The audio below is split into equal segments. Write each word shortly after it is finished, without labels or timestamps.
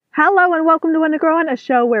Hello and welcome to When to Grow On, a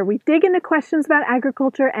show where we dig into questions about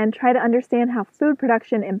agriculture and try to understand how food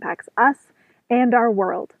production impacts us and our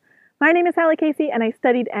world. My name is Hallie Casey, and I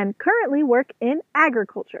studied and currently work in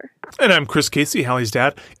agriculture. And I'm Chris Casey, Hallie's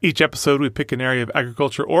dad. Each episode we pick an area of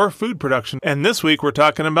agriculture or food production, and this week we're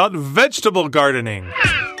talking about vegetable gardening.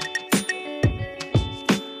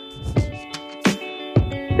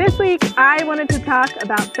 This week I wanted to talk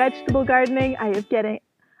about vegetable gardening.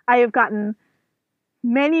 I have gotten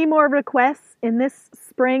many more requests in this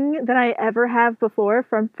spring than I ever have before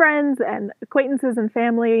from friends and acquaintances and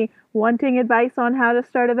family wanting advice on how to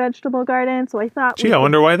start a vegetable garden. So I thought, I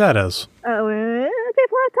wonder why that is. People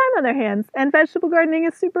have time on their hands, and vegetable gardening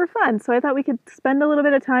is super fun. So I thought we could spend a little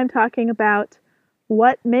bit of time talking about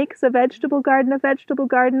what makes a vegetable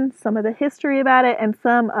garden, some of the history about it, and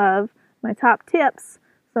some of my top tips,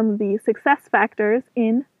 some of the success factors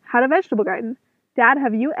in how to vegetable garden. Dad,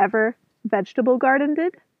 have you ever vegetable gardened?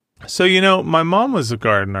 So, my mom was a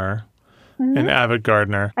gardener, an avid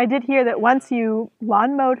gardener. I did hear that once you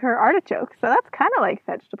lawn mowed her artichoke, so that's kind of like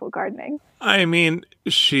vegetable gardening. I mean,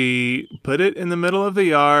 she put it in the middle of the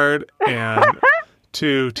yard, and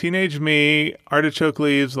to teenage me, artichoke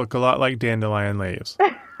leaves look a lot like dandelion leaves.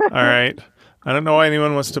 All right? I don't know why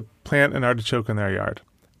anyone wants to plant an artichoke in their yard.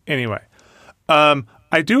 Anyway,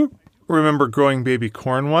 I do remember growing baby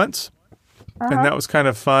corn once, and that was kind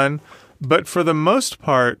of fun. But for the most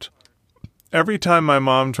part, every time my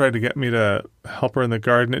mom tried to get me to help her in the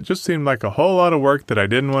garden, it just seemed like a whole lot of work that I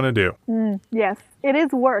didn't want to do. Yes, it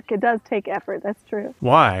is work. It does take effort. That's true.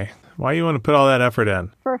 Why? Why you want to put all that effort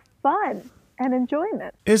in? For fun and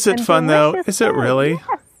enjoyment. Is it fun, though? Is it really?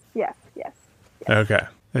 Yes. Okay.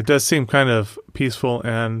 It does seem kind of peaceful.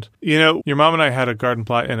 And, your mom and I had a garden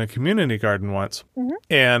plot in a community garden once.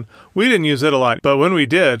 And we didn't use it a lot. But when we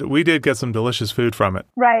did get some delicious food from it.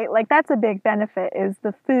 Right. Like, that's a big benefit, is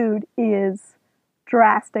the food is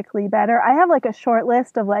drastically better. I have, a short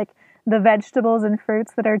list of, the vegetables and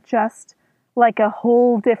fruits that are just, a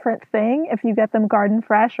whole different thing if you get them garden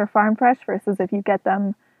fresh or farm fresh versus if you get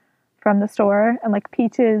them from the store. And,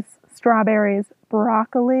 peaches, strawberries,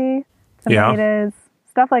 broccoli, tomatoes,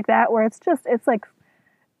 stuff like that, where it's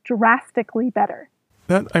drastically better.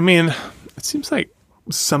 It seems like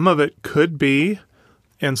some of it could be,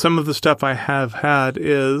 and some of the stuff I have had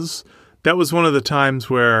that was one of the times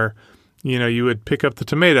where, you would pick up the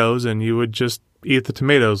tomatoes and you would just eat the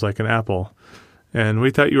tomatoes like an apple. And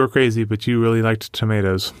we thought you were crazy, but you really liked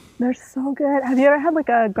tomatoes. They're so good. Have you ever had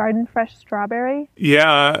a garden fresh strawberry?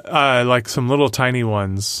 Yeah, some little tiny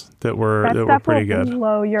ones that were pretty good. That will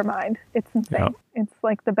blow your mind. It's insane. Yep. It's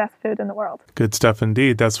the best food in the world. Good stuff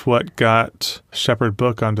indeed. That's what got Shepherd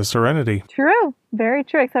Book onto Serenity. True. Very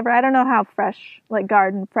true. Except for I don't know how fresh,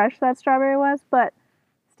 garden fresh that strawberry was, but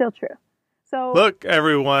still true. So look,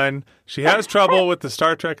 everyone, she has trouble with the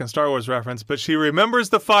Star Trek and Star Wars reference, but she remembers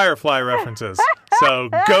the Firefly references. So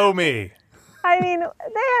go me. They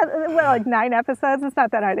had 9 episodes. It's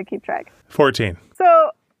not that hard to keep track. 14.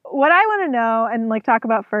 So what I want to know and talk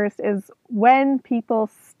about first is when people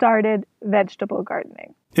started vegetable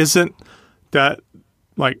gardening. Isn't that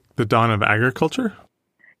the dawn of agriculture?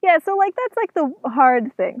 Yeah, so that's the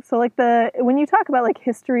hard thing. So when you talk about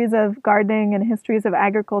histories of gardening and histories of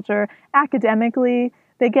agriculture, academically,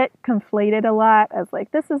 they get conflated a lot as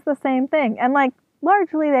this is the same thing. And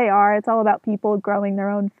largely they are. It's all about people growing their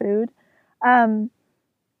own food. The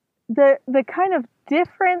kind of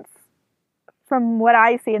difference from what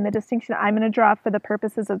I see, and the distinction I'm going to draw for the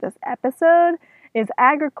purposes of this episode, is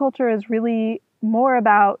agriculture is really more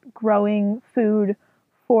about growing food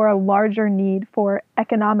for a larger need for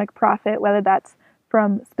economic profit, whether that's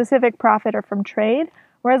from specific profit or from trade.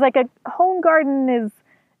 Whereas a home garden is,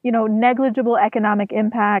 negligible economic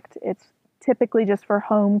impact. It's typically just for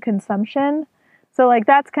home consumption. So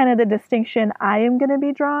that's kind of the distinction I am going to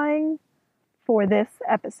be drawing for this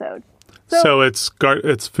episode. So it's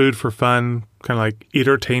food for fun, kind of like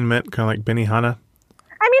entertainment, kind of like Benihana?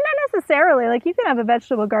 Not necessarily. You can have a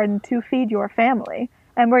vegetable garden to feed your family,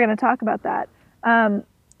 and we're going to talk about that.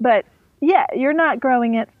 But yeah, you're not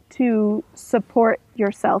growing it to support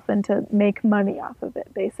yourself and to make money off of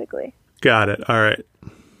it, basically. Got it. All right.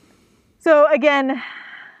 So again,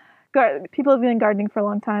 people have been gardening for a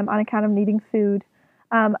long time on account of needing food.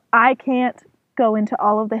 I can't go into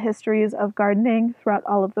all of the histories of gardening throughout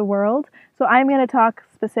all of the world. So I'm going to talk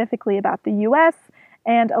specifically about the U.S.,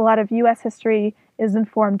 and a lot of U.S. history is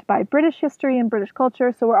informed by British history and British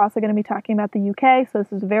culture. So we're also going to be talking about the U.K. So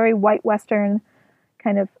this is a very white Western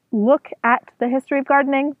kind of look at the history of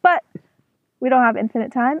gardening. But we don't have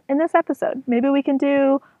infinite time in this episode. Maybe we can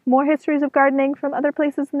do more histories of gardening from other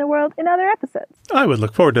places in the world in other episodes. I would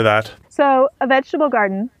look forward to that. So a vegetable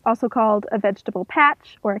garden, also called a vegetable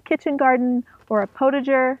patch or a kitchen garden or a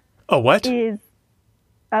potager. A what? Is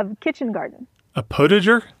a kitchen garden. A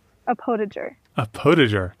potager? A potager. A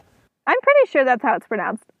potager. I'm pretty sure that's how it's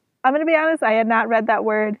pronounced. I'm going to be honest, I had not read that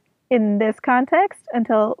word in this context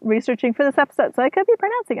until researching for this episode, so I could be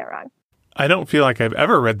pronouncing it wrong. I don't feel like I've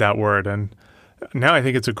ever read that word, and now I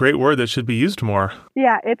think it's a great word that should be used more.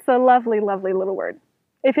 Yeah, it's a lovely, lovely little word.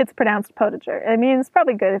 If it's pronounced potager. I mean, it's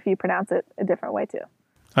probably good if you pronounce it a different way, too.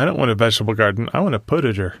 I don't want a vegetable garden. I want a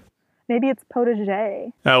potager. Maybe it's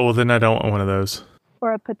potager. Oh, well, then I don't want one of those.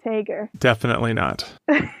 Or a potager. Definitely not.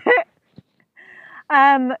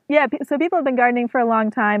 So people have been gardening for a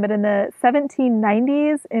long time, but in the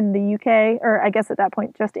 1790s in the UK, or I guess at that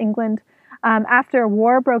point just England, after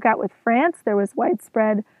war broke out with France, there was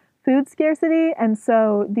widespread food scarcity, and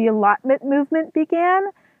so the allotment movement began.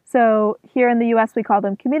 So here in the US, we call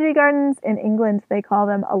them community gardens. In England, they call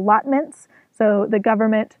them allotments. So the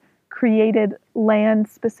government created land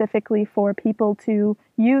specifically for people to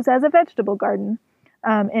use as a vegetable garden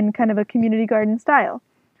in kind of a community garden style.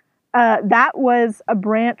 That was a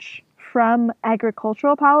branch from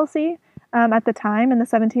agricultural policy at the time in the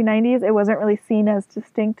 1790s. It wasn't really seen as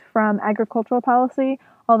distinct from agricultural policy,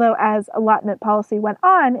 although as allotment policy went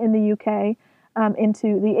on in the UK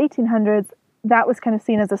into the 1800s, that was kind of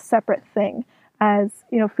seen as a separate thing. As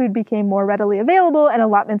food became more readily available and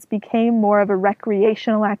allotments became more of a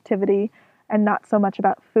recreational activity and not so much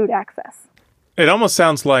about food access. It almost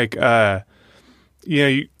sounds like so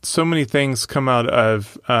many things come out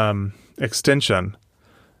of extension,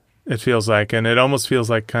 it feels like. And it almost feels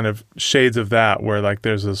like kind of shades of that, where like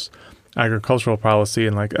there's this agricultural policy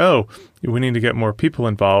and like, oh, we need to get more people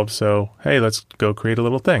involved. So, hey, let's go create a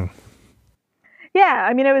little thing. Yeah,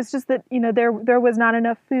 I mean, it was just that, there was not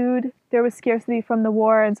enough food. There was scarcity from the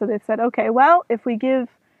war. And so they said, okay, well, if we give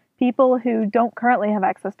people who don't currently have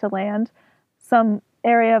access to land some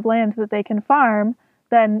area of land that they can farm,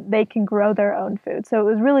 then they can grow their own food. So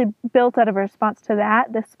it was really built out of a response to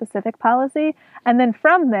that, this specific policy. And then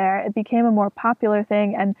from there, it became a more popular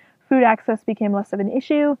thing, and food access became less of an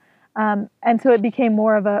issue. And so it became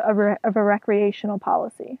more of a recreational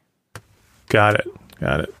policy. Got it.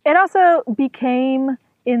 It also became,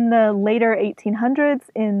 in the later 1800s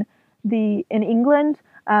in England,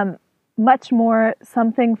 much more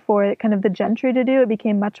something for kind of the gentry to do. It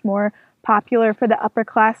became much more popular for the upper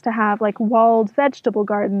class to have like walled vegetable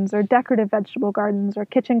gardens or decorative vegetable gardens or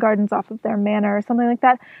kitchen gardens off of their manor or something like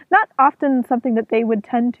that. Not often something that they would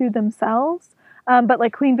tend to themselves, but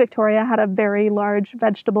like Queen Victoria had a very large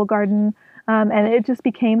vegetable garden, and it just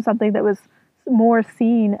became something that was more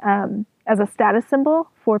seen as a status symbol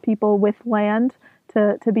for people with land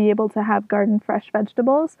to be able to have garden fresh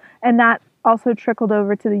vegetables. And that also trickled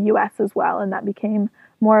over to the U.S. as well, and that became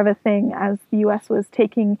more of a thing as the U.S. was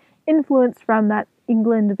taking influence from that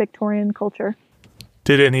England Victorian culture.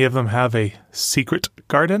 Did any of them have a secret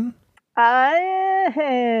garden? Probably.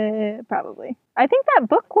 I think that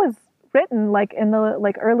book was written like in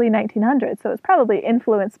the early 1900s, so it's probably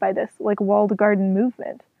influenced by this like walled garden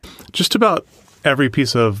movement. Just about every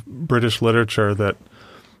piece of British literature that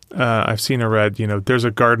I've seen or read, there's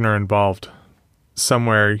a gardener involved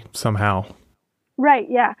somewhere, somehow. Right,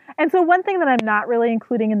 yeah. And so one thing that I'm not really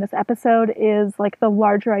including in this episode is like the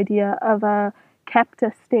larger idea of a kept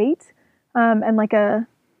estate and like a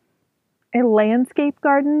landscape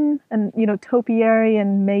garden and, topiary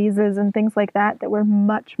and mazes and things like that were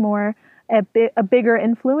much more a bigger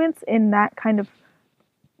influence in that kind of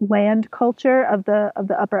land culture of the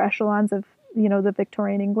upper echelons of, the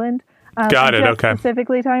Victorian England. Got it, okay.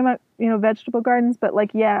 Specifically talking about, vegetable gardens, but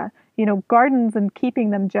like, yeah, gardens and keeping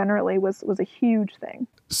them generally was a huge thing.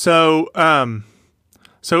 So,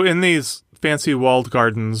 so in these fancy walled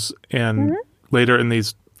gardens and later in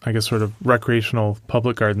these, I guess, sort of recreational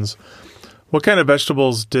public gardens, what kind of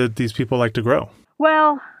vegetables did these people like to grow?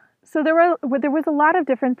 Well, so there was a lot of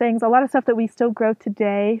different things, a lot of stuff that we still grow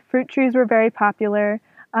today. Fruit trees were very popular.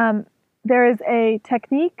 There is a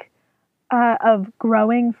technique of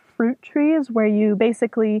growing fruit trees where you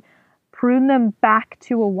basically prune them back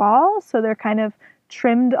to a wall, so they're kind of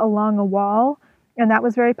trimmed along a wall, and that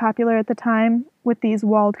was very popular at the time with these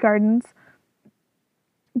walled gardens.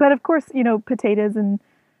 But of course, potatoes and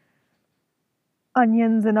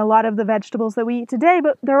onions and a lot of the vegetables that we eat today,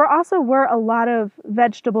 but there also were a lot of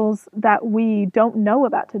vegetables that we don't know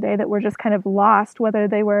about today that were just kind of lost, whether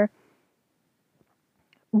they were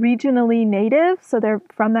regionally native, so they're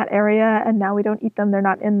from that area and now we don't eat them, they're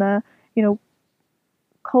not in the,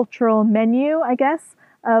 cultural menu, I guess,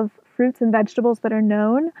 of fruits and vegetables that are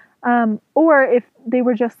known, or if they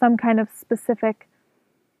were just some kind of specific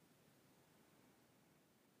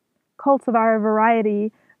cultivar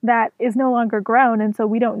variety that is no longer grown, and so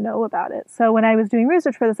we don't know about it. So when I was doing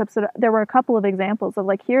research for this episode, there were a couple of examples of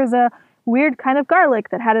like, here's a weird kind of garlic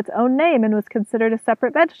that had its own name and was considered a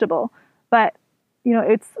separate vegetable. But, you know,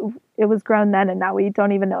 it was grown then, and now we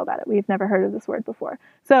don't even know about it. We've never heard of this word before.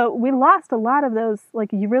 So we lost a lot of those like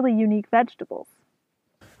really unique vegetables.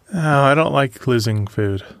 Oh, I don't like losing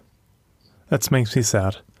food. That makes me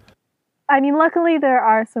sad. I mean, luckily there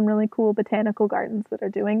are some really cool botanical gardens that are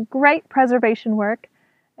doing great preservation work.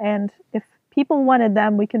 And if people wanted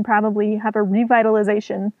them, we can probably have a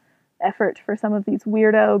revitalization effort for some of these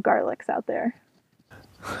weirdo garlics out there.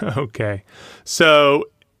 Okay. So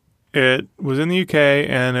it was in the UK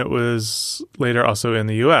and it was later also in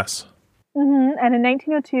the US. Mm-hmm. And in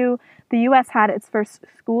 1902, the US had its first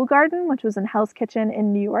school garden, which was in Hell's Kitchen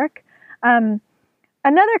in New York.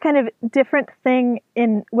 Another kind of different thing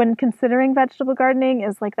when considering vegetable gardening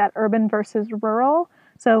is like that urban versus rural.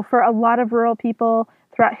 So for a lot of rural people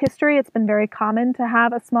throughout history, it's been very common to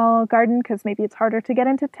have a small garden because maybe it's harder to get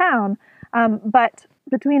into town. But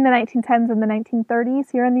between the 1910s and the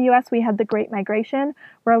 1930s here in the US, we had the Great Migration,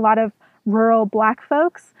 where a lot of rural Black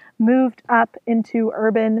folks moved up into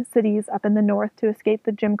urban cities up in the north to escape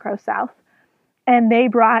the Jim Crow South. And they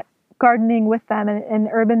brought gardening with them, and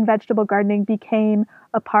urban vegetable gardening became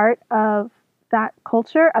a part of that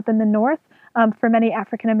culture up in the north for many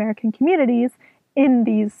African American communities in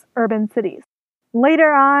these urban cities.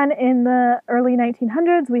 Later on in the early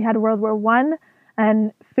 1900s, we had World War I,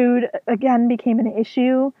 and food again became an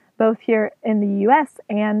issue both here in the US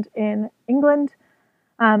and in England.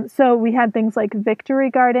 So we had things like victory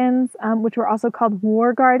gardens, which were also called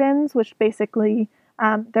war gardens, which basically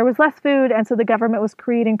there was less food, and so the government was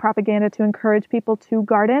creating propaganda to encourage people to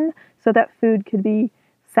garden so that food could be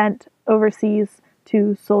sent overseas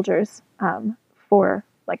to soldiers for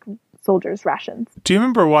like soldiers' rations. Do you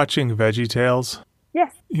remember watching VeggieTales?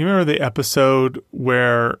 Yes. You remember the episode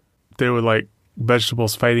where they were like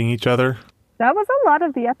vegetables fighting each other? That was a lot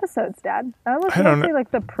of the episodes, Dad. That was mostly like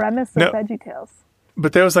the premise of VeggieTales.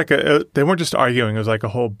 But there was like they weren't just arguing, it was like a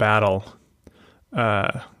whole battle.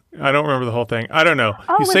 I don't remember the whole thing. I don't know.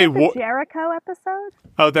 Oh, you say the Jericho episode?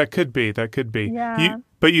 Oh, that could be. Yeah.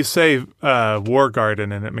 But you say War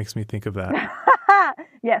Garden, and it makes me think of that.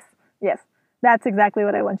 Yes. That's exactly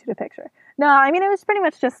what I want you to picture. No, I mean, it was pretty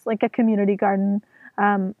much just like a community garden.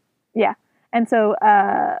 Yeah. And so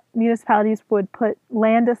municipalities would put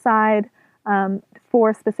land aside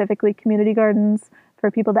for specifically community gardens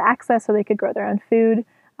for people to access so they could grow their own food.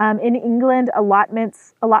 In England,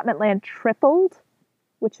 allotment land tripled,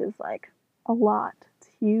 which is like a lot. It's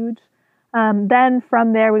huge. Then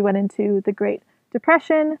from there, we went into the Great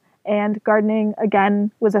Depression, and gardening,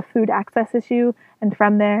 again, was a food access issue. And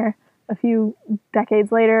from there, a few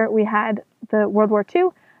decades later, we had the World War II.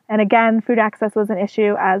 And again, food access was an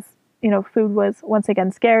issue as, you know, food was once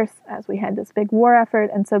again scarce as we had this big war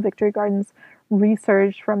effort. And so victory gardens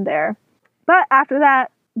resurged from there. But after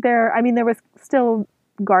that, there was still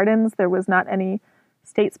gardens. There was not any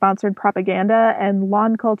state-sponsored propaganda, and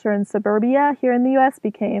lawn culture in suburbia here in the U.S.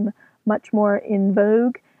 became much more in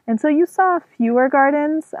vogue. And so you saw fewer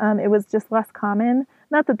gardens. It was just less common.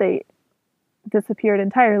 Not that they disappeared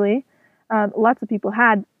entirely. Lots of people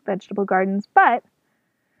had vegetable gardens, but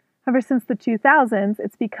ever since the 2000s,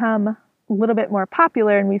 it's become a little bit more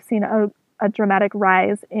popular, and we've seen a dramatic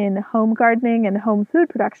rise in home gardening and home food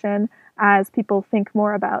production as people think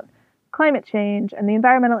more about climate change and the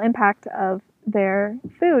environmental impact of their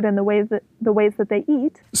food and the ways that they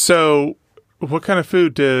eat. So what kind of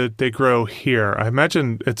food did they grow here? I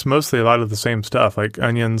imagine it's mostly a lot of the same stuff, like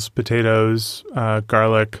onions, potatoes,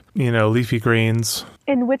 garlic, leafy greens.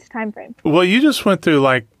 In which time frame? Well, you just went through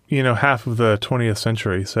half of the 20th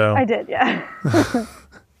century, so... I did, yeah.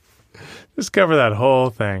 Just cover that whole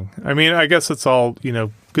thing. I mean, I guess it's all,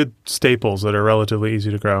 good staples that are relatively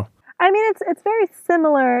easy to grow. I mean, it's very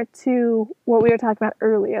similar to what we were talking about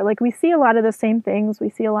earlier. Like, we see a lot of the same things. We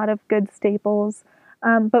see a lot of good staples.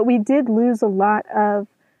 But we did lose a lot of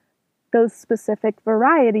those specific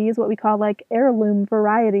varieties, what we call like heirloom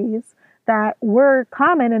varieties, that were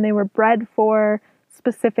common, and they were bred for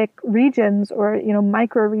specific regions or,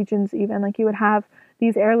 micro regions even. Like, you would have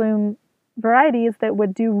these heirloom varieties that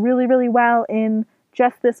would do really, really well in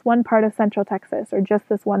just this one part of Central Texas or just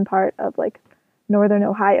this one part of like Northern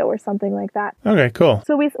Ohio or something like that. Okay, cool.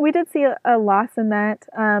 So we did see a loss in that.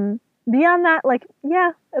 Beyond that,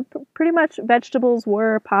 pretty much vegetables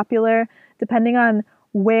were popular depending on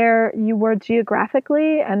where you were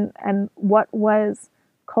geographically and what was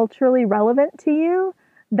culturally relevant to you,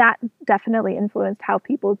 that definitely influenced how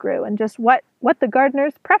people grew and just what the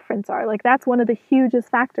gardener's preference are. Like that's one of the hugest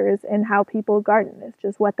factors in how people garden is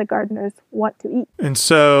just what the gardeners want to eat. And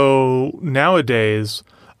so nowadays,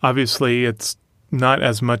 obviously, it's not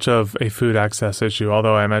as much of a food access issue,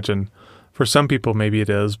 although I imagine for some people maybe it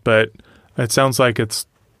is, but it sounds like it's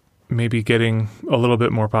maybe getting a little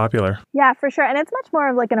bit more popular. Yeah, for sure. And it's much more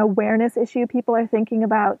of like an awareness issue. People are thinking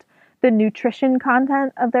about the nutrition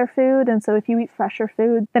content of their food. And so if you eat fresher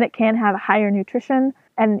food, then it can have higher nutrition.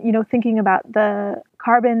 And, thinking about the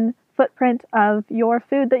carbon footprint of your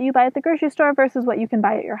food that you buy at the grocery store versus what you can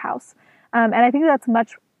buy at your house. And I think that's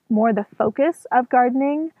much more the focus of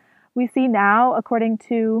gardening. We see now, according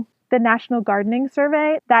to the National Gardening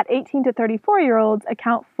Survey, that 18 to 34-year-olds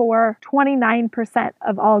account for 29%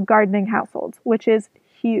 of all gardening households, which is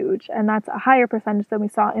huge. And that's a higher percentage than we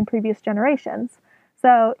saw in previous generations.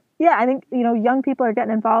 So, yeah, I think, young people are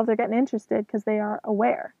getting involved, they're getting interested because they are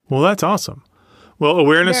aware. Well, that's awesome. Well,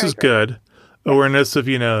 awareness Very is great. good. Awareness of,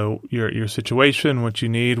 your situation, what you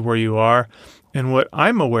need, where you are. And what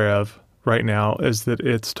I'm aware of right now is that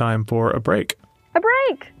it's time for a break. A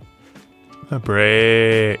break! A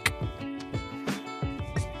break.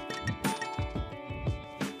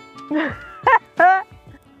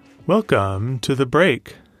 Welcome to the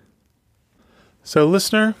break. So,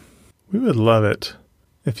 listener, we would love it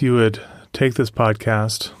if you would take this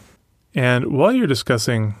podcast and while you're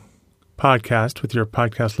discussing podcast with your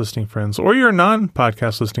podcast listening friends or your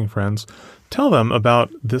non-podcast listening friends, tell them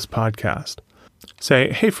about this podcast.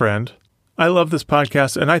 Say, hey friend, I love this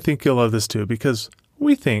podcast and I think you'll love this too, because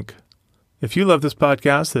we think if you love this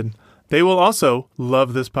podcast, then they will also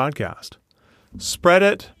love this podcast. Spread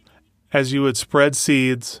it as you would spread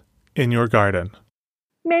seeds in your garden.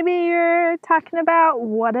 Maybe you're talking about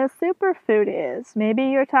what a superfood is. Maybe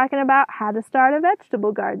you're talking about how to start a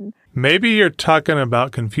vegetable garden. Maybe you're talking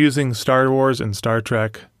about confusing Star Wars and Star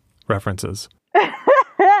Trek references.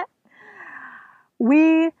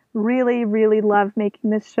 We really, really love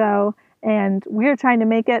making this show, and we're trying to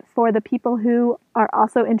make it for the people who are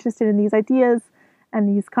also interested in these ideas and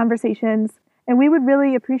these conversations. And we would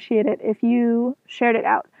really appreciate it if you shared it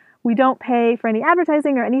out. We don't pay for any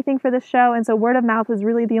advertising or anything for this show, and so word of mouth is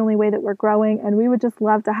really the only way that we're growing, and we would just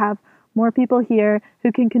love to have more people here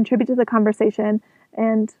who can contribute to the conversation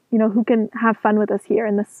and, who can have fun with us here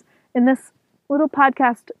in this little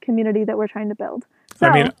podcast community that we're trying to build.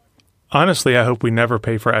 So, honestly, I hope we never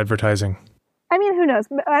pay for advertising. Who knows?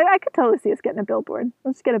 I could totally see us getting a billboard.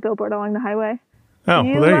 Let's get a billboard along the highway. Oh,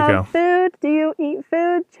 well, there you go. Food? Do you eat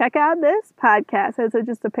food? Check out this podcast. So it's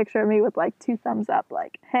just a picture of me with 2 thumbs up,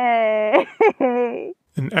 hey.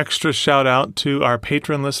 An extra shout out to our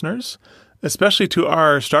patron listeners, especially to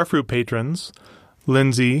our Starfruit patrons,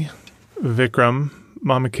 Lindsay, Vikram,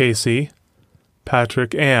 Mama Casey,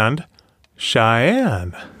 Patrick, and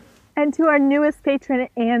Cheyenne. And to our newest patron,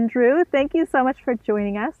 Andrew, thank you so much for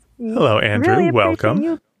joining us. Hello, Andrew. Really Welcome.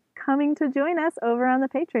 appreciate you coming to join us over on the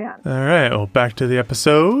Patreon. All right. Well, back to the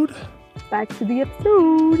episode. Back to the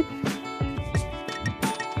episode.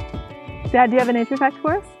 Dad, do you have a nature fact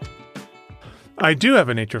for us? I do have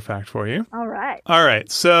a nature fact for you. All right. All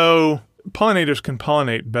right. So pollinators can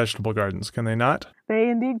pollinate vegetable gardens, can they not? They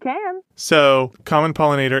indeed can. So common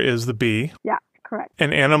pollinator is the bee. Yeah, correct.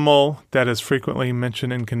 An animal that is frequently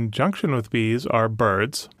mentioned in conjunction with bees are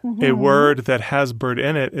birds. Mm-hmm. A word that has bird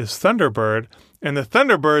in it is thunderbird. And the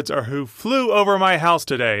Thunderbirds are who flew over my house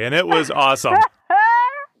today, and it was awesome.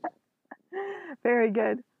 Very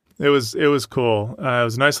good. It was cool. It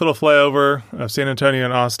was a nice little flyover of San Antonio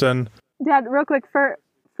and Austin. Dad, real quick, for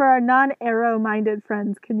our non-arrow-minded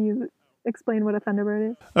friends, can you explain what a Thunderbird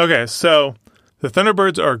is? Okay, so the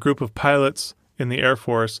Thunderbirds are a group of pilots in the Air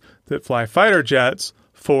Force that fly fighter jets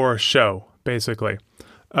for show, basically.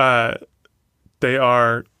 They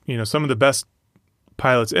are, some of the best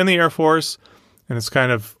pilots in the Air Force. And it's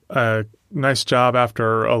kind of a nice job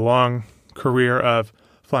after a long career of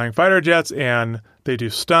flying fighter jets, and they do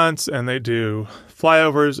stunts and they do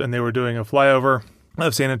flyovers, and they were doing a flyover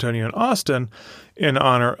of San Antonio and Austin in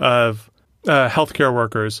honor of healthcare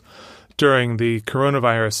workers during the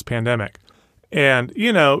coronavirus pandemic. And,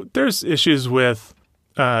 there's issues with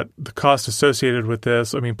the cost associated with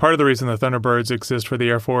this. Part of the reason the Thunderbirds exist for the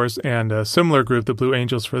Air Force and a similar group, the Blue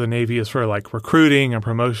Angels for the Navy, is for recruiting and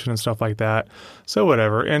promotion and stuff like that. So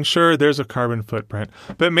whatever. And sure, there's a carbon footprint.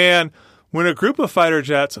 But man, when a group of fighter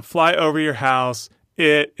jets fly over your house,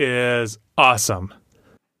 it is awesome.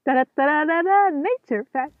 Da-da-da-da-da-da, nature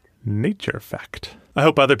fact. Nature fact. I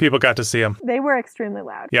hope other people got to see them. They were extremely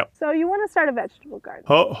loud. Yep. So you want to start a vegetable garden.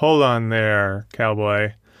 Hold on there,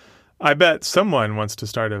 cowboy. I bet someone wants to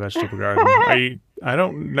start a vegetable garden. I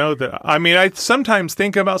don't know that. I mean, I sometimes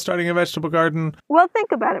think about starting a vegetable garden. Well,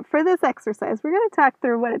 think about it. For this exercise, we're going to talk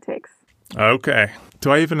through what it takes. Okay.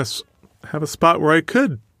 Do I even have a spot where I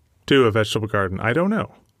could do a vegetable garden? I don't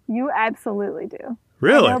know. You absolutely do.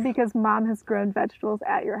 Really? I know because Mom has grown vegetables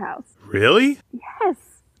at your house. Really? Yes.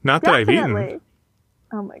 Not that definitely. I've eaten.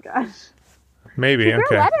 Oh my gosh. Maybe. She grew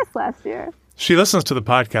Okay. lettuce last year. She listens to the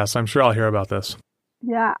podcast. I'm sure I'll hear about this.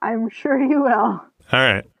 Yeah, I'm sure you will. All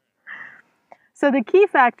right. So the key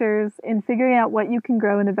factors in figuring out what you can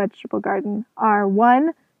grow in a vegetable garden are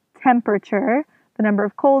 1, temperature, the number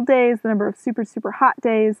of cold days, the number of super, super hot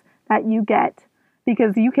days that you get,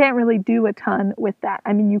 because you can't really do a ton with that.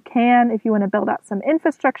 I mean, you can if you want to build out some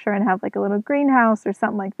infrastructure and have like a little greenhouse or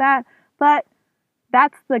something like that, but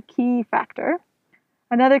that's the key factor.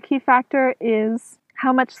 Another key factor is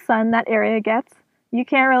how much sun that area gets. You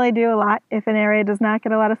can't really do a lot if an area does not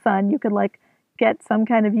get a lot of sun. You could like get some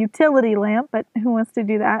kind of utility lamp, but who wants to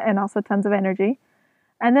do that? And also tons of energy.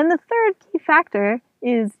 And then the third key factor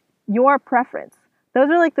is your preference. Those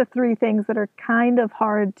are like the 3 things that are kind of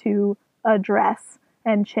hard to address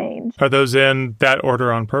and change. Are those in that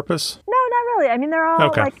order on purpose? No, not really. I mean, they're all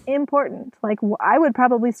Okay. like important. Like I would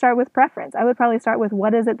probably start with preference. I would probably start with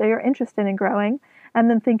what is it that you're interested in growing, and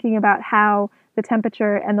then thinking about how the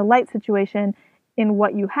temperature and the light situation in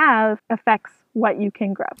what you have affects what you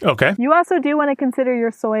can grow. Okay. You also do want to consider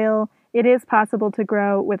your soil. It is possible to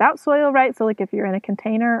grow without soil, right? So like if you're in a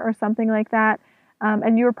container or something like that,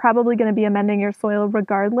 and you're probably going to be amending your soil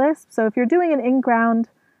regardless. So if you're doing an in-ground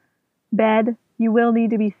bed, you will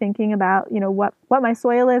need to be thinking about, what my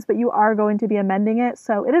soil is, but you are going to be amending it.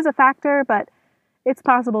 So it is a factor, but it's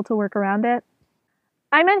possible to work around it.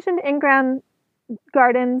 I mentioned in-ground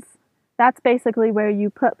gardens. That's basically where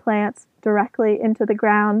you put plants directly into the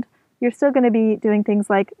ground. You're still going to be doing things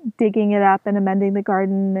like digging it up and amending the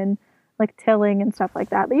garden and like tilling and stuff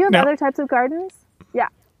like that. But you have other types of gardens? Yeah.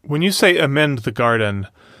 When you say amend the garden,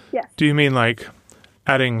 Yes. do you mean like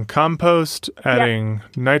adding compost, adding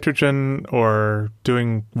nitrogen, or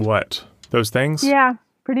doing what? Those things? Yeah,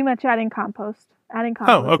 pretty much adding compost. Adding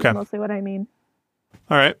compost is mostly what I mean.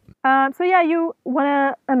 All right. So yeah, you want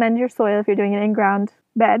to amend your soil if you're doing an in-ground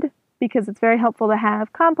bed, because it's very helpful to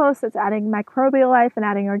have compost that's adding microbial life and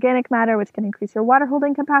adding organic matter, which can increase your water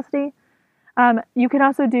holding capacity. You can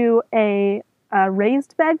also do a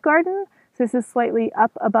raised bed garden. So this is slightly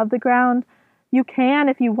up above the ground. You can,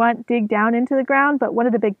 if you want, dig down into the ground, but one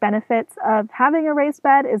of the big benefits of having a raised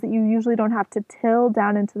bed is that you usually don't have to till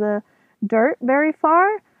down into the dirt very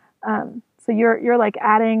far. So you're like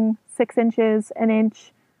adding 6 inches, an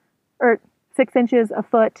inch, or 6 inches, a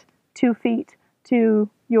foot, 2 feet to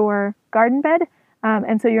your garden bed.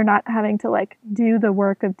 And so you're not having to like do the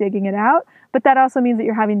work of digging it out. But that also means that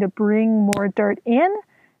you're having to bring more dirt in,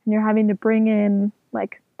 and you're having to bring in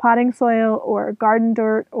like potting soil or garden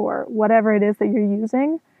dirt or whatever it is that you're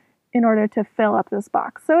using in order to fill up this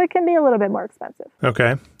box. So it can be a little bit more expensive.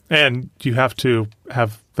 Okay. And you have to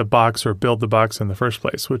have the box or build the box in the first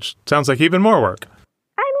place, which sounds like even more work.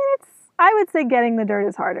 I would say getting the dirt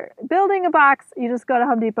is harder. Building a box, you just go to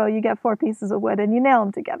Home Depot, you get 4 pieces of wood, and you nail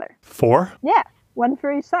them together. 4? Yeah, 1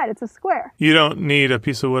 for each side. It's a square. You don't need a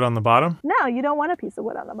piece of wood on the bottom? No, you don't want a piece of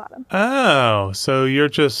wood on the bottom. Oh, so you're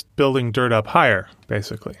just building dirt up higher,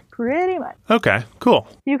 basically. Pretty much. Okay, cool.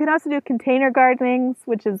 You can also do container gardening,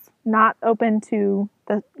 which is not open to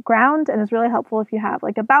the ground and is really helpful if you have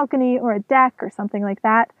like a balcony or a deck or something like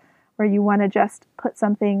that, where you want to just put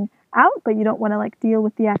something out, but you don't want to like deal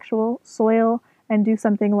with the actual soil and do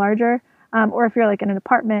something larger. Or if you're like in an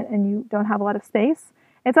apartment and you don't have a lot of space.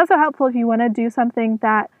 It's also helpful if you want to do something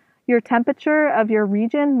that your temperature of your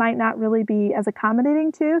region might not really be as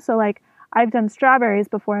accommodating to. So like I've done strawberries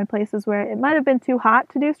before in places where it might have been too hot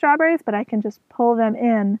to do strawberries, but I can just pull them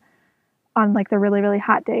in on like the really, really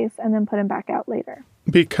hot days and then put them back out later.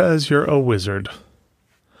 Because you're a wizard.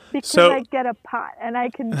 Because I get a pot and I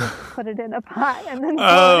can just put it in a pot and then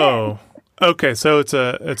pull it in. Okay. So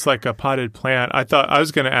it's like a potted plant. I thought I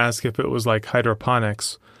was going to ask if it was like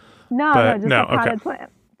hydroponics. No, just a potted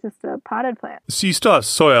plant. Just a potted plant. So you still have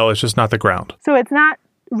soil. It's just not the ground. So it's not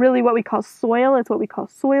really what we call soil. It's what we call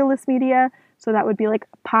soilless media. So that would be like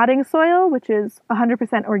potting soil, which is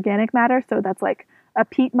 100% organic matter. So that's like a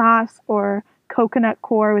peat moss or coconut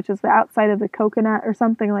core, which is the outside of the coconut or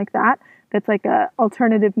something like that. That's like a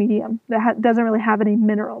alternative medium that doesn't really have any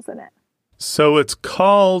minerals in it. So it's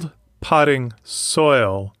called potting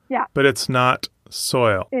soil. Yeah. But it's not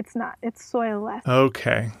soil. It's not. It's soil-less.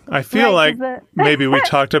 Okay. I feel like maybe we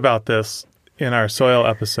talked about this in our soil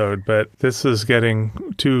episode, but this is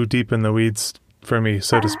getting too deep in the weeds for me,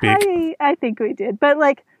 so to speak. I think we did. But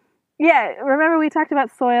remember we talked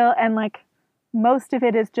about soil and most of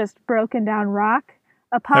it is just broken down rock.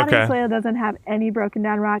 A potting soil doesn't have any broken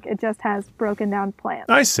down rock. It just has broken down plants.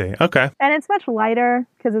 I see. Okay. And it's much lighter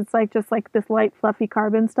because it's just this light, fluffy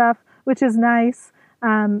carbon stuff, which is nice.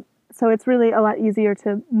 So it's really a lot easier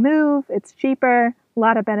to move. It's cheaper. A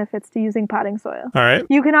lot of benefits to using potting soil. All right.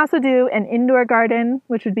 You can also do an indoor garden,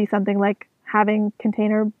 which would be something like having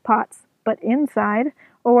container pots, but inside,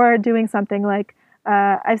 or doing something like,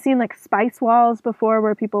 I've seen spice walls before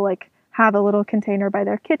where people have a little container by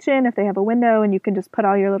their kitchen if they have a window, and you can just put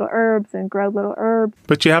all your little herbs and grow little herbs.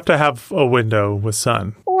 But you have to have a window with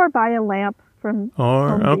sun. Or buy a lamp from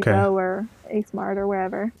Home Depot or A Smart or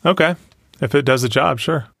wherever. Okay. If it does the job,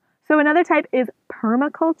 sure. So another type is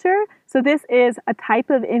permaculture. So this is a type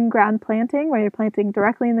of in-ground planting where you're planting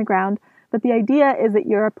directly in the ground, but the idea is that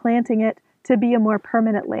you're planting it to be a more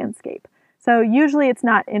permanent landscape. So usually it's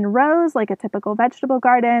not in rows like a typical vegetable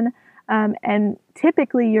garden, and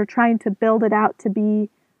typically you're trying to build it out to be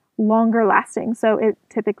longer lasting. So it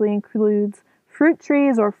typically includes fruit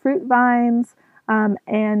trees or fruit vines,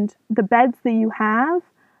 and the beds that you have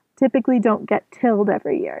typically don't get tilled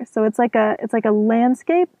every year. So it's like a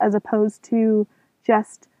landscape as opposed to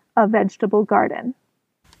just a vegetable garden.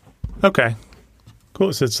 Okay.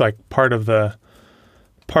 Cool. So it's part of the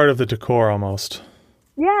decor almost.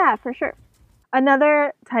 Yeah, for sure.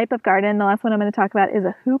 Another type of garden, the last one I'm going to talk about, is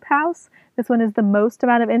a hoop house. This one is the most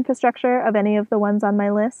amount of infrastructure of any of the ones on my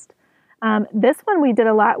list. This one we did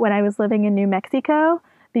a lot when I was living in New Mexico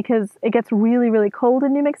because it gets really, really cold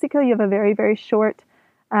in New Mexico. You have a very, very short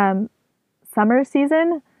summer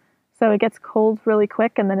season, so it gets cold really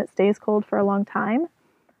quick and then it stays cold for a long time.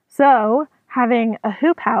 So having a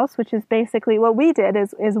hoop house, which is basically what we did,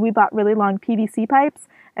 is we bought really long PVC pipes,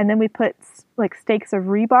 and then we put stakes of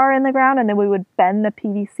rebar in the ground, and then we would bend the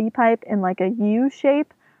PVC pipe in a U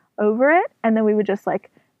shape over it, and then we would just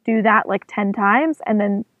do that 10 times and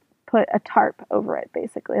then put a tarp over it,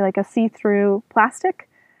 basically like a see-through plastic,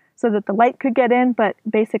 so that the light could get in, but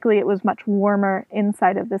basically it was much warmer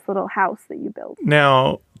inside of this little house that you build.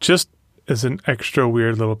 Now, just as an extra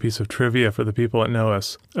weird little piece of trivia for the people that know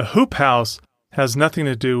us, a hoop house has nothing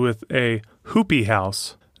to do with a hoopy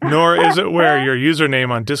house, nor is it where your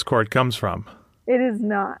username on Discord comes from. It is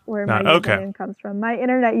not where my username comes from. My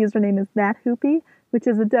internet username is ThatHoopy, which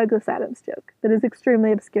is a Douglas Adams joke that is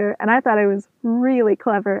extremely obscure, and I thought I was really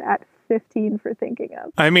clever at 15 for thinking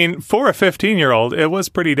of. I mean, for a 15-year-old, it was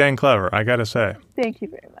pretty dang clever, I gotta say. Thank you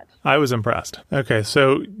very much. I was impressed. Okay,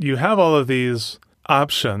 so you have all of these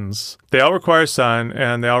options. They all require sun,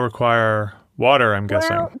 and they all require water, I'm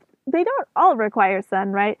guessing. Well, they don't all require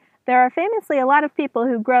sun, right? There are famously a lot of people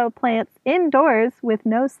who grow plants indoors with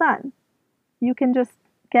no sun. You can just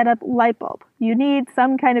get a light bulb. You need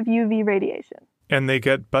some kind of UV radiation. And they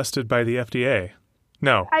get busted by the FDA.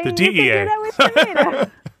 No, the DEA. You can do that with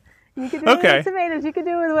tomatoes. You can do it with tomatoes. You can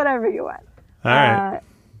do it with whatever you want. All right.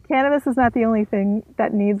 Cannabis is not the only thing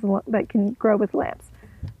that can grow with lamps.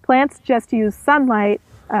 Plants just use sunlight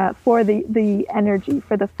for the energy,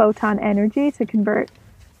 for the photon energy to convert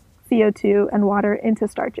CO2 and water into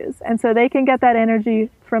starches. And so they can get that energy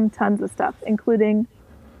from tons of stuff, including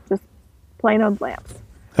just plain old lamps.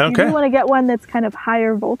 Okay. You do want to get one that's kind of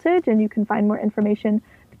higher voltage, and you can find more information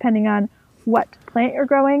depending on what plant you're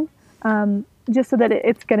growing, just so that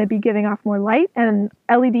it's going to be giving off more light. And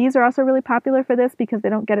LEDs are also really popular for this because they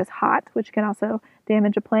don't get as hot, which can also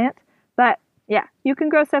damage a plant. But yeah, you can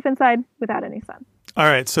grow stuff inside without any sun. All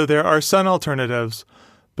right, so there are sun alternatives,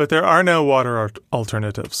 but there are no water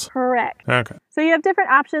alternatives. Correct. Okay. So you have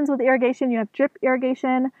different options with irrigation. You have drip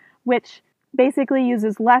irrigation, which basically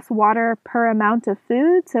uses less water per amount of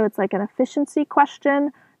food. So it's like an efficiency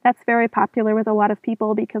question. That's very popular with a lot of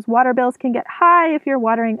people because water bills can get high if you're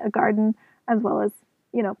watering a garden as well as,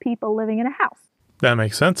 people living in a house. That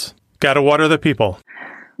makes sense. Gotta water the people.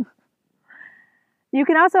 You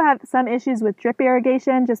can also have some issues with drip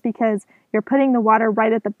irrigation just because you're putting the water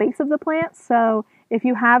right at the base of the plant. So if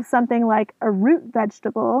you have something like a root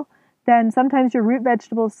vegetable, then sometimes your root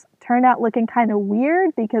vegetables turn out looking kind of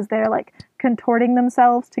weird because they're contorting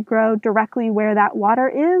themselves to grow directly where that water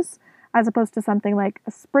is, as opposed to something like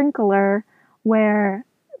a sprinkler where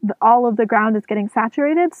all of the ground is getting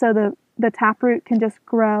saturated. So the taproot can just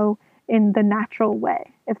grow in the natural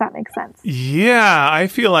way, if that makes sense. Yeah, I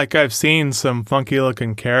feel like I've seen some funky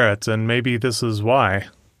looking carrots, and maybe this is why.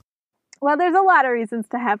 Well, there's a lot of reasons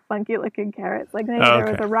to have funky looking carrots. Like maybe there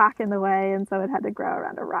was Okay. a rock in the way and so it had to grow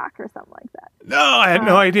around a rock or something like that. No, I had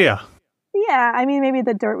no idea. Yeah, I mean, maybe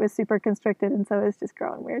the dirt was super constricted and so it was just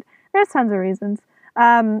growing weird. There's tons of reasons.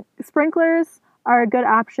 Sprinklers are a good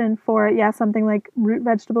option for, something like root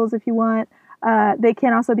vegetables if you want. They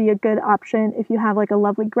can also be a good option if you have like a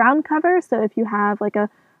lovely ground cover. So if you have like a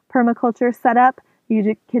permaculture setup,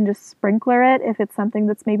 you can just sprinkler it if it's something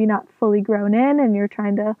that's maybe not fully grown in and you're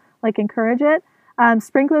trying to like encourage it.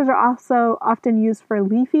 Sprinklers are also often used for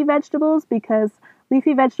leafy vegetables because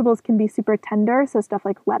leafy vegetables can be super tender. So stuff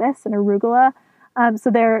like lettuce and arugula. So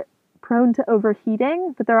they're prone to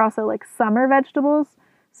overheating, but they're also like summer vegetables.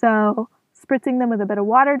 So spritzing them with a bit of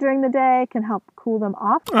water during the day can help cool them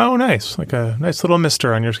off. Oh, nice. Like a nice little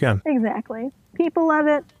mister on your skin. Exactly. People love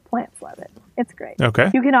it. Plants love it. It's great.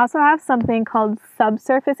 Okay. You can also have something called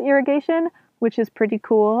subsurface irrigation, which is pretty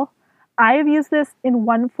cool. I have used this in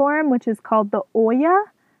one form, which is called the olla,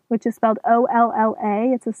 which is spelled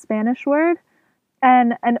O-L-L-A. It's a Spanish word.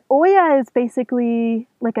 And an olla is basically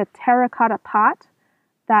like a terracotta pot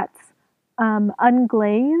that's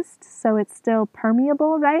unglazed, so it's still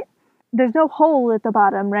permeable, right? There's no hole at the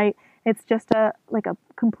bottom, right? It's just a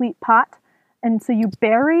complete pot. And so you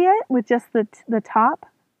bury it with just the top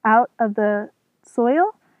out of the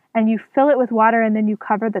soil and you fill it with water and then you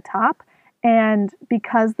cover the top. And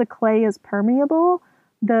because the clay is permeable,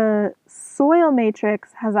 the soil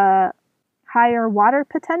matrix has a higher water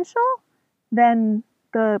potential than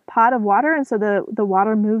the pot of water. And so the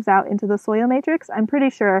water moves out into the soil matrix. I'm pretty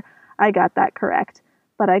sure I got that correct,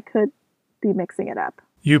 but I could be mixing it up.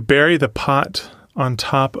 You bury the pot on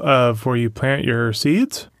top of where you plant your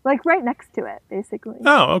seeds? Like right next to it, basically.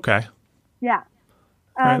 Oh, okay. Yeah.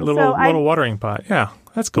 Right, little watering pot. Yeah,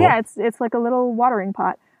 that's cool. Yeah, it's like a little watering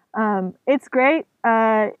pot. It's great.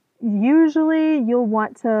 Usually you'll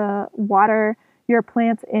want to water your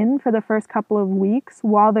plants in for the first couple of weeks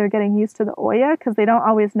while they're getting used to the olla because they don't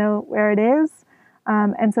always know where it is.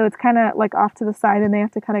 And so it's kind of like off to the side and they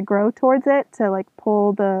have to kind of grow towards it to like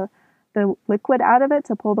pull the liquid out of it,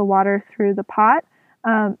 to pull the water through the pot.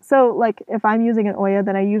 So like if I'm using an olla,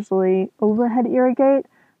 then I usually overhead irrigate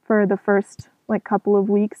for the first like couple of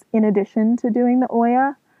weeks in addition to doing the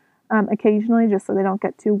olla occasionally, just so they don't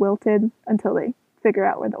get too wilted until they figure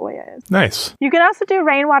out where the olla is. Nice. You can also do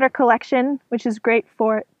rainwater collection, which is great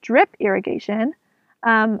for drip irrigation.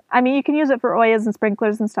 I mean, you can use it for ollas and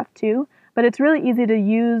sprinklers and stuff too, but it's really easy to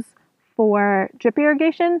use for drip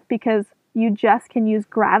irrigation because you just can use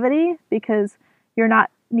gravity because you're not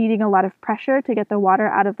needing a lot of pressure to get the water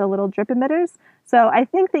out of the little drip emitters. So I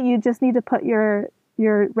think that you just need to put your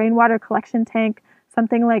rainwater collection tank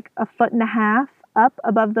something like 1.5 feet up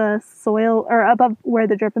above the soil or above where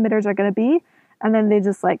the drip emitters are going to be. And then they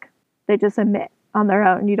just emit on their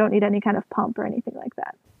own. You don't need any kind of pump or anything like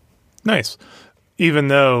that. Nice. Even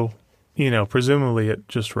though, presumably it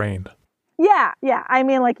just rained. Yeah. I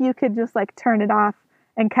mean, like you could just like turn it off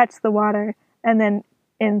and catch the water. And then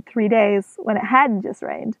in 3 days when it hadn't just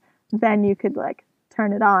rained, then you could like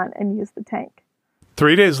turn it on and use the tank.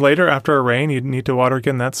 3 days later after a rain, you'd need to water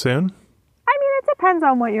again that soon? I mean, it depends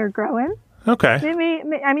on what you're growing. Okay.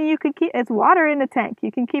 Maybe you could it's water in a tank.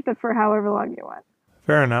 You can keep it for however long you want.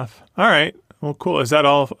 Fair enough. All right. Well, cool. Is that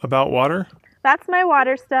all about water? That's my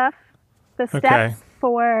water stuff. The steps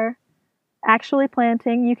for actually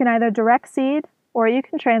planting, you can either direct seed or you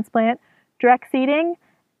can transplant. Direct seeding,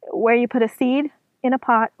 where you put a seed in a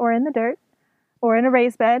pot or in the dirt or in a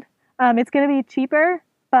raised bed. It's going to be cheaper,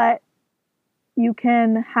 but it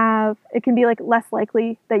can be like less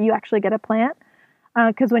likely that you actually get a plant.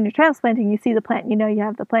 Because when you're transplanting, you see the plant, you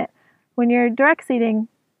have the plant. When you're direct seeding,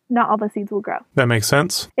 not all the seeds will grow. That makes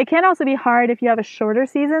sense. It can also be hard if you have a shorter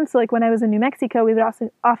season. So like when I was in New Mexico, we would also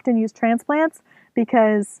often use transplants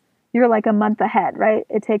because you're like a month ahead, right?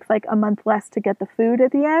 It takes like a month less to get the food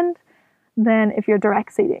at the end than if you're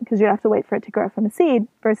direct seeding because you have to wait for it to grow from a seed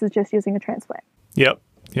versus just using a transplant. Yep.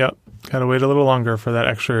 Got to wait a little longer for that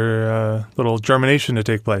extra little germination to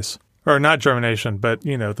take place. Or not germination, but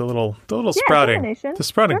the little sprouting. Germination. The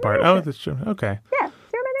sprouting part. Oh, okay. Yeah,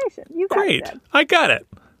 germination. You got Great. it. I got it.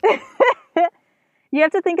 You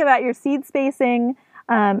have to think about your seed spacing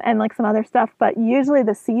and like some other stuff, but usually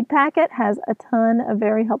the seed packet has a ton of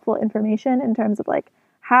very helpful information in terms of like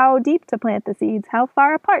how deep to plant the seeds, how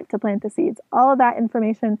far apart to plant the seeds. All of that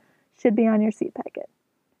information should be on your seed packet.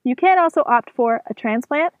 You can also opt for a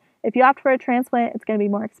transplant. If you opt for a transplant, it's going to be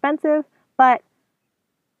more expensive, but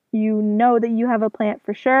you know that you have a plant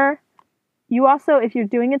for sure. You also, if you're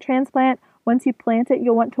doing a transplant, once you plant it,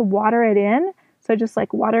 you'll want to water it in. So just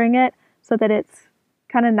like watering it so that it's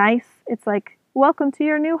kind of nice. It's like welcome to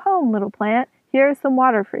your new home, little plant. Here's some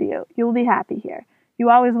water for you. You'll be happy here. You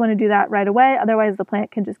always want to do that right away. Otherwise, the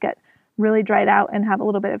plant can just get really dried out and have a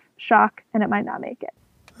little bit of shock, and it might not make it.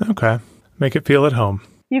 Okay. Make it feel at home.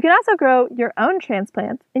 You can also grow your own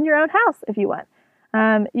transplants in your own house if you want.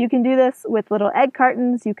 You can do this with little egg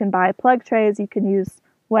cartons. You can buy plug trays. You can use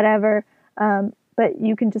whatever. But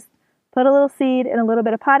you can just put a little seed in a little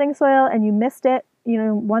bit of potting soil and you mist it,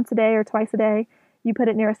 once a day or twice a day. You put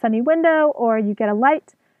it near a sunny window or you get a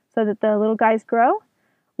light so that the little guys grow.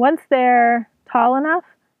 Once they're tall enough,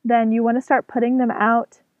 then you want to start putting them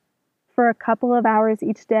out for a couple of hours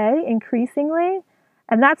each day, increasingly.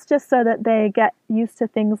 And that's just so that they get used to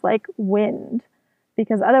things like wind.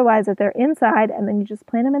 Because otherwise, if they're inside and then you just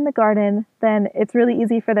plant them in the garden, then it's really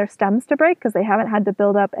easy for their stems to break because they haven't had to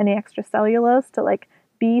build up any extra cellulose to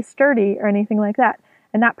be sturdy or anything like that.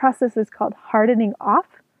 And that process is called hardening off.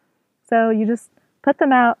 So you just put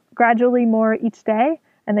them out gradually more each day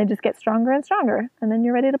and they just get stronger and stronger. And then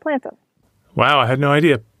you're ready to plant them. Wow, I had no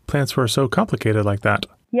idea plants were so complicated like that.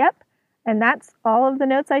 Yep. And that's all of the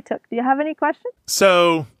notes I took. Do you have any questions?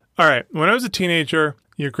 So, all right. When I was a teenager,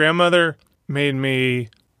 your grandmother made me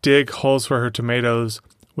dig holes for her tomatoes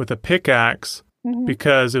with a pickaxe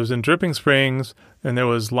because it was in Dripping Springs and there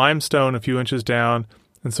was limestone a few inches down.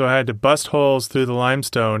 And so I had to bust holes through the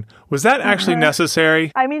limestone. Was that actually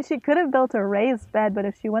necessary? I mean, she could have built a raised bed, but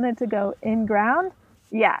if she wanted to go in ground,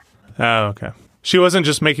 yeah. Oh, okay. She wasn't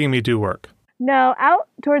just making me do work. No, out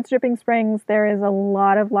towards Dripping Springs, there is a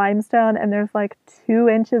lot of limestone and there's 2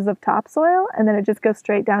 inches of topsoil. And then it just goes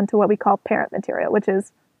straight down to what we call parent material, which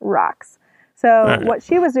is rocks. So what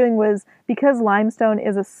she was doing was, because limestone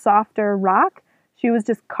is a softer rock, she was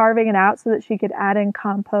just carving it out so that she could add in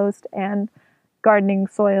compost and gardening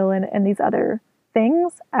soil and these other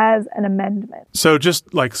things as an amendment. So just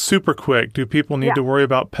super quick, do people need to worry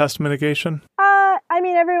about pest mitigation? I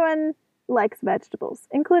mean, everyone likes vegetables,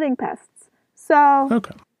 including pests. So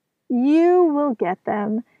you will get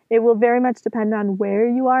them. It will very much depend on where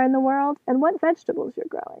you are in the world and what vegetables you're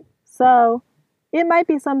growing. So it might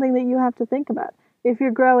be something that you have to think about. If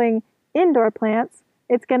you're growing indoor plants,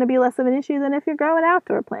 it's going to be less of an issue than if you're growing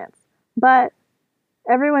outdoor plants. But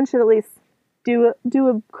everyone should at least do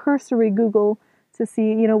a cursory Google to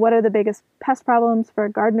see, what are the biggest pest problems for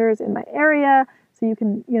gardeners in my area, so you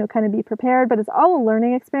can, kind of be prepared. But it's all a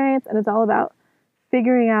learning experience, and it's all about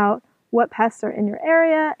figuring out what pests are in your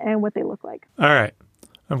area and what they look like. All right.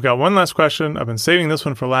 I've got one last question. I've been saving this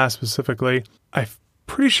one for last specifically. I'm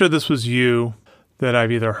pretty sure this was you that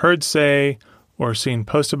I've either heard say or seen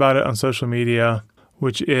post about it on social media,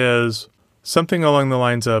 which is something along the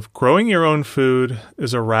lines of growing your own food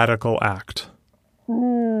is a radical act.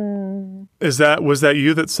 Was that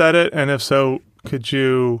you that said it? And if so, could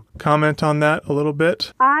you comment on that a little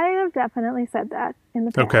bit? I have definitely said that in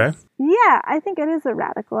the past. Okay. Yeah, I think it is a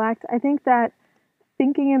radical act. I think that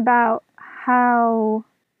thinking about how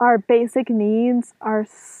our basic needs are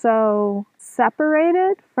so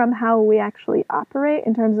separated from how we actually operate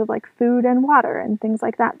in terms of food and water and things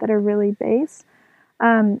like that are really base,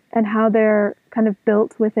 and how they're kind of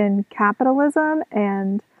built within capitalism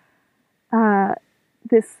and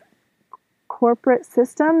this corporate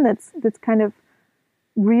system that's kind of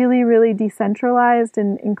really, really decentralized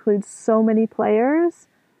and includes so many players.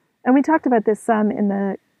 And we talked about this some in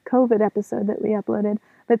the COVID episode that we uploaded,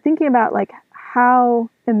 but thinking about how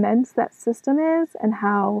immense that system is and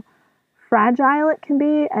how fragile it can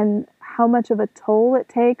be and how much of a toll it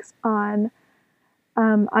takes on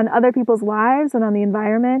other people's lives and on the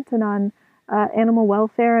environment and on animal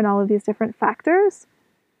welfare and all of these different factors.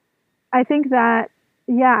 I think that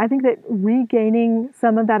regaining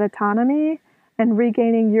some of that autonomy and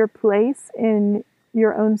regaining your place in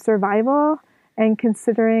your own survival and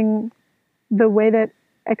considering the way that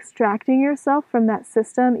extracting yourself from that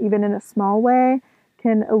system, even in a small way,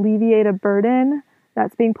 can alleviate a burden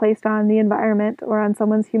that's being placed on the environment or on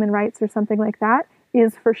someone's human rights or something like that,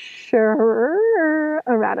 is for sure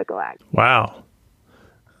a radical act. Wow.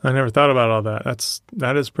 I never thought about all that.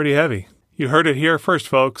 That is pretty heavy. You heard it here first,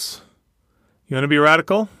 folks. You want to be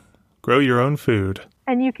radical? Grow your own food.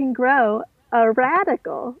 And you can grow a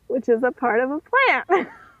radical, which is a part of a plant.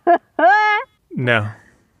 No.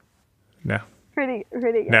 Pretty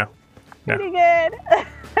good. No. Pretty good.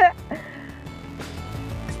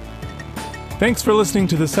 Thanks for listening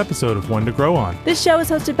to this episode of One to Grow On. This show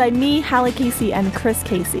is hosted by me, Hallie Casey, and Chris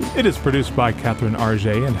Casey. It is produced by Catherine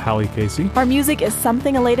RJ and Hallie Casey. Our music is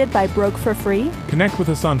Something Elated by Broke for Free. Connect with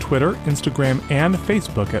us on Twitter, Instagram, and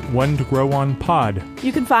Facebook at One to Grow On Pod.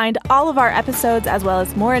 You can find all of our episodes as well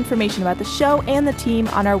as more information about the show and the team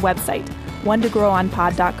on our website,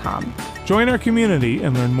 onetogrowonpod.com. Join our community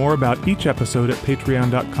and learn more about each episode at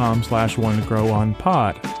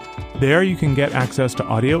patreon.com/onegrowonpod. There you can get access to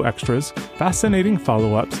audio extras, fascinating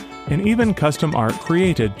follow-ups, and even custom art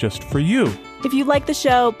created just for you. If you like the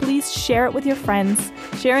show, please share it with your friends.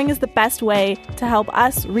 Sharing is the best way to help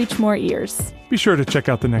us reach more ears. Be sure to check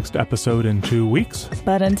out the next episode in 2 weeks.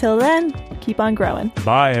 But until then, keep on growing.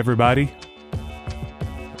 Bye, everybody.